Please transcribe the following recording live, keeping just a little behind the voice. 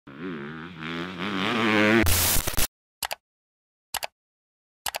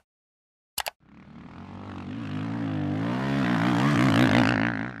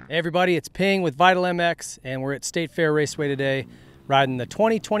Hey everybody, it's Ping with Vital MX, and we're at State Fair Raceway today, riding the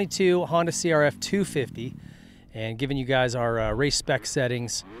 2022 Honda CRF250 and giving you guys our race spec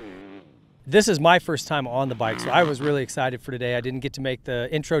settings. This is my first time on the bike, so I was really excited for today. I didn't get to make the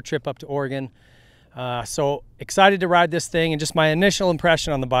intro trip up to Oregon, so excited to ride this thing. And just my initial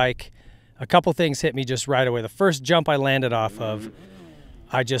impression on the bike, a couple things hit me just right away. The first jump I landed off of,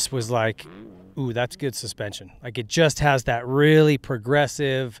 I just was like, ooh, that's good suspension. Like, it just has that really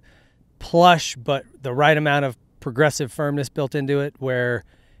progressive, plush, but the right amount of progressive firmness built into it where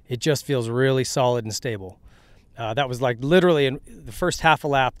it just feels really solid and stable. That was like literally in the first half a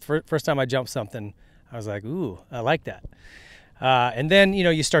lap, first time I jumped something, I was like, ooh, I like that. And then, you know,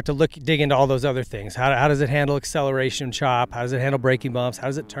 you start to dig into all those other things. How does it handle acceleration chop? How does it handle braking bumps? How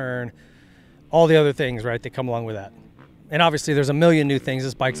does it turn? All the other things, right, that come along with that. And obviously there's a million new things.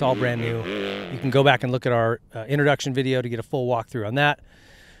 This bike's all brand new. You can go back and look at our introduction video to get a full walkthrough on that.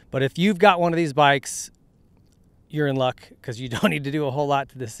 But if you've got one of these bikes, you're in luck because you don't need to do a whole lot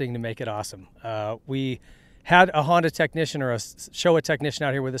to this thing to make it awesome. We had a Honda technician or a Showa technician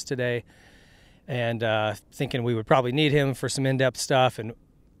out here with us today, and thinking we would probably need him for some in-depth stuff. And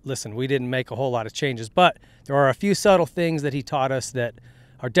listen, we didn't make a whole lot of changes, but there are a few subtle things that he taught us that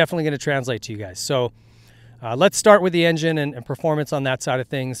are definitely going to translate to you guys. So let's start with the engine and performance on that side of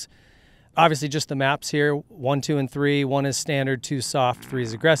things. Obviously just the maps here, 1, 2, and 3. 1 is standard, 2 is soft, 3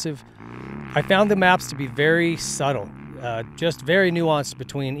 is aggressive. I found the maps to be very subtle, just very nuanced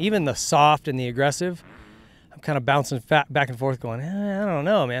between even the soft and the aggressive. I'm kind of bouncing back and forth going, I don't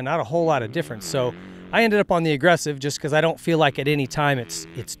know, man, not a whole lot of difference. So I ended up on the aggressive just because I don't feel like at any time it's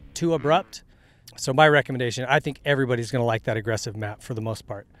too abrupt. So my recommendation, I think everybody's going to like that aggressive map for the most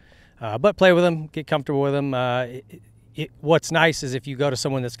part. But play with them, get comfortable with them. What's nice is if you go to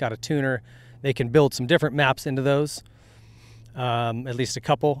someone that's got a tuner, they can build some different maps into those, at least a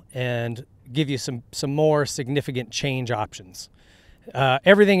couple, and give you some more significant change options.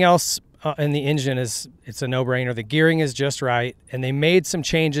 Everything else in the engine it's a no-brainer. The gearing is just right, and they made some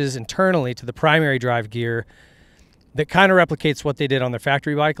changes internally to the primary drive gear that kind of replicates what they did on their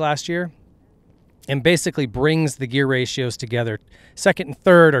factory bike last year, and basically brings the gear ratios together. Second and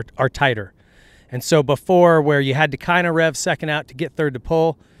third are tighter. And so before, where you had to kind of rev second out to get third to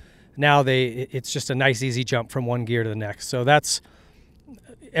pull, now it's just a nice easy jump from one gear to the next. So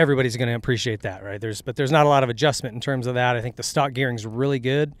everybody's going to appreciate that, right? But there's not a lot of adjustment in terms of that. I think the stock gearing's really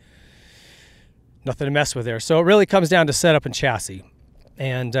good. Nothing to mess with there. So it really comes down to setup and chassis.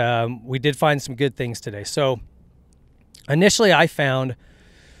 And we did find some good things today. So initially I found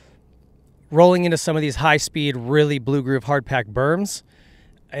rolling into some of these high-speed, really blue-groove hard-pack berms,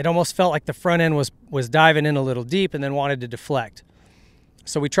 it almost felt like the front end was diving in a little deep and then wanted to deflect.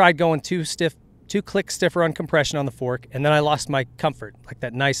 So we tried going two click stiffer on compression on the fork, and then I lost my comfort, like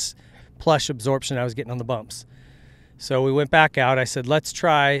that nice plush absorption I was getting on the bumps. So we went back out. I said, let's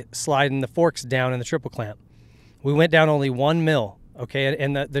try sliding the forks down in the triple clamp. We went down only 1 mil, okay?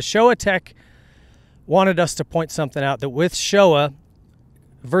 And the Showa tech wanted us to point something out, that with Showa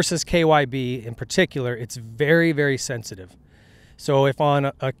versus KYB in particular, it's very, very sensitive. So if on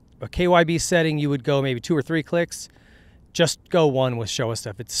a KYB setting you would go maybe 2 or 3 clicks, just go 1 with Showa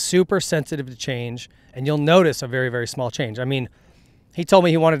stuff. It's super sensitive to change, and you'll notice a very, very small change. I mean, he told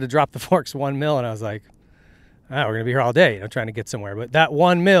me he wanted to drop the forks 1 mil, and I was like, oh, we're gonna be here all day, trying to get somewhere. But that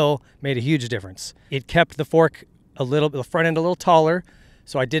 1 mil made a huge difference. It kept the fork the front end a little taller,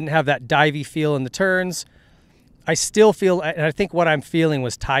 so I didn't have that divey feel in the turns. I still feel, and I think what I'm feeling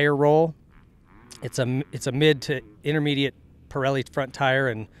was tire roll. It's a mid to intermediate Pirelli front tire,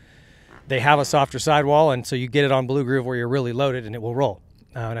 and they have a softer sidewall, and so you get it on blue groove where you're really loaded and it will roll.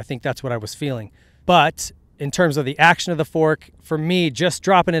 And I think that's what I was feeling. But in terms of the action of the fork, for me, just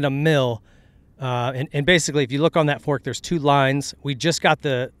dropping it 1 mil, and basically if you look on that fork, there's 2 lines. We just got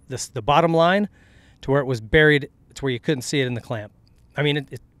the bottom line to where it was buried to where you couldn't see it in the clamp. I mean,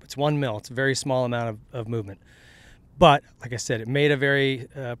 it's 1 mil. It's a very small amount of movement. But like I said, it made a very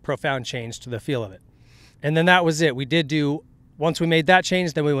profound change to the feel of it. And then that was it. We did do, once we made that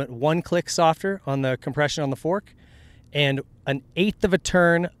change, then we went 1 click softer on the compression on the fork and 1/8 of a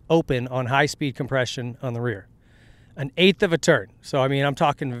turn open on high-speed compression on the rear. 1/8 of a turn. So, I mean, I'm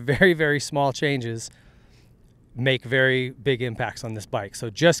talking very, very small changes make very big impacts on this bike. So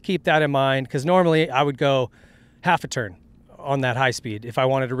just keep that in mind, because normally I would go half a turn on that high speed if I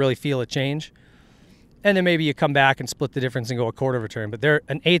wanted to really feel a change. And then maybe you come back and split the difference and go 1/4 of a turn. But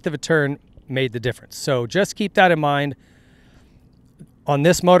 1/8 of a turn made the difference. So just keep that in mind. On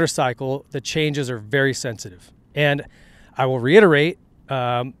this motorcycle, the changes are very sensitive. And I will reiterate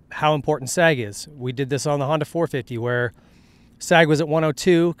how important sag is. We did this on the Honda 450 where Sag was at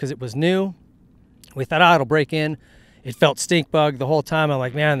 102 because it was new. We thought, oh, it'll break in. It felt stink bug the whole time. I'm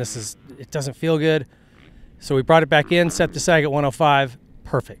like, man, it doesn't feel good. So we brought it back in, set the sag at 105.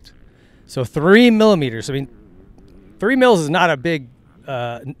 Perfect. So 3 millimeters. I mean, 3 mils is not a big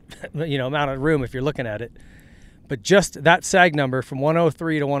amount of room if you're looking at it. But just that sag number from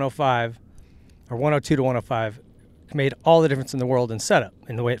 103 to 105, or 102 to 105, made all the difference in the world in setup,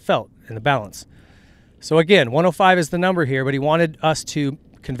 in the way it felt, in the balance. So again, 105 is the number here, but he wanted us to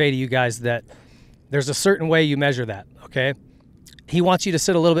convey to you guys that there's a certain way you measure that, okay? He wants you to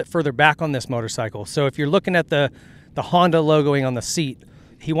sit a little bit further back on this motorcycle. So if you're looking at the Honda logoing on the seat,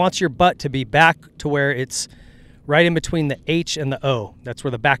 he wants your butt to be back to where it's right in between the H and the O. That's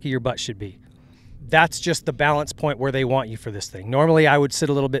where the back of your butt should be. That's just the balance point where they want you for this thing. Normally I would sit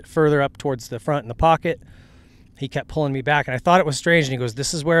a little bit further up towards the front in the pocket. He kept pulling me back, and I thought it was strange, and he goes,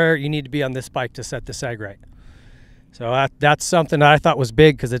 this is where you need to be on this bike to set the sag right. So that's something that I thought was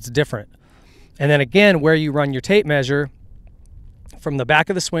big because it's different. And then again, where you run your tape measure from the back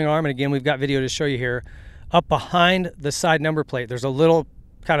of the swing arm, and again, we've got video to show you here, up behind the side number plate, there's a little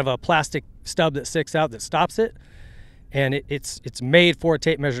kind of a plastic stub that sticks out that stops it. And it's made for a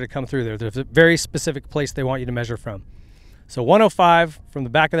tape measure to come through there. There's a very specific place they want you to measure from. So 105 from the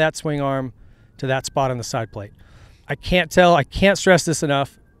back of that swing arm to that spot on the side plate. I can't stress this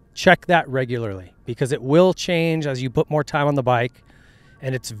enough. Check that regularly because it will change as you put more time on the bike,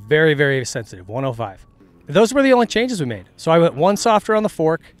 and it's very, very sensitive. 105. Those were the only changes we made. So I went 1 softer on the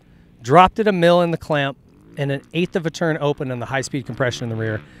fork, dropped it 1 mil in the clamp, and 1/8 of a turn open in the high-speed compression in the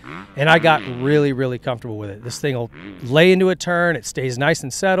rear. And I got really, really comfortable with it. This thing will lay into a turn. It stays nice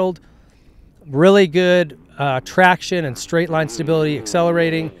and settled. Really good traction and straight line stability,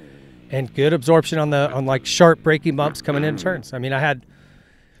 accelerating, and good absorption on like sharp braking bumps coming in turns. I mean,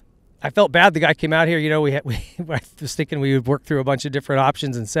 I felt bad. The guy came out here. You know, I was thinking we would work through a bunch of different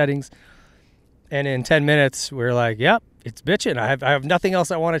options and settings, and in 10 minutes we're like, yep, it's bitching. I have nothing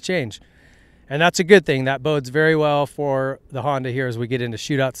else I want to change, and that's a good thing. That bodes very well for the Honda here as we get into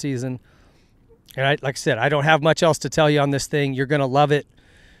shootout season. And like I said, I don't have much else to tell you on this thing. You're gonna love it.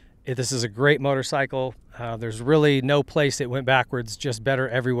 This is a great motorcycle. There's really no place it went backwards, just better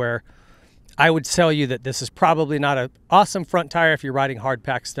everywhere. I would tell you that this is probably not an awesome front tire if you're riding hard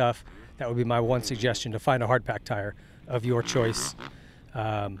pack stuff. That would be my one suggestion, to find a hard pack tire of your choice,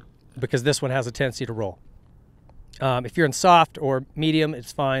 because this one has a tendency to roll. If you're in soft or medium,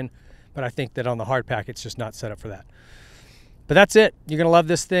 it's fine, but I think that on the hard pack, it's just not set up for that. But that's it. You're going to love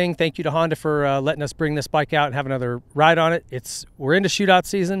this thing. Thank you to Honda for letting us bring this bike out and have another ride on it. We're into shootout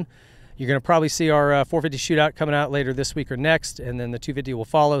season. You're going to probably see our 450 shootout coming out later this week or next, and then the 250 will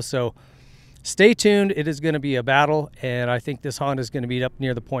follow. So stay tuned. It is going to be a battle, and I think this Honda is going to be up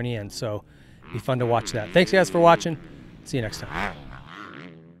near the pointy end. So it'll be fun to watch that. Thanks, guys, for watching. See you next time.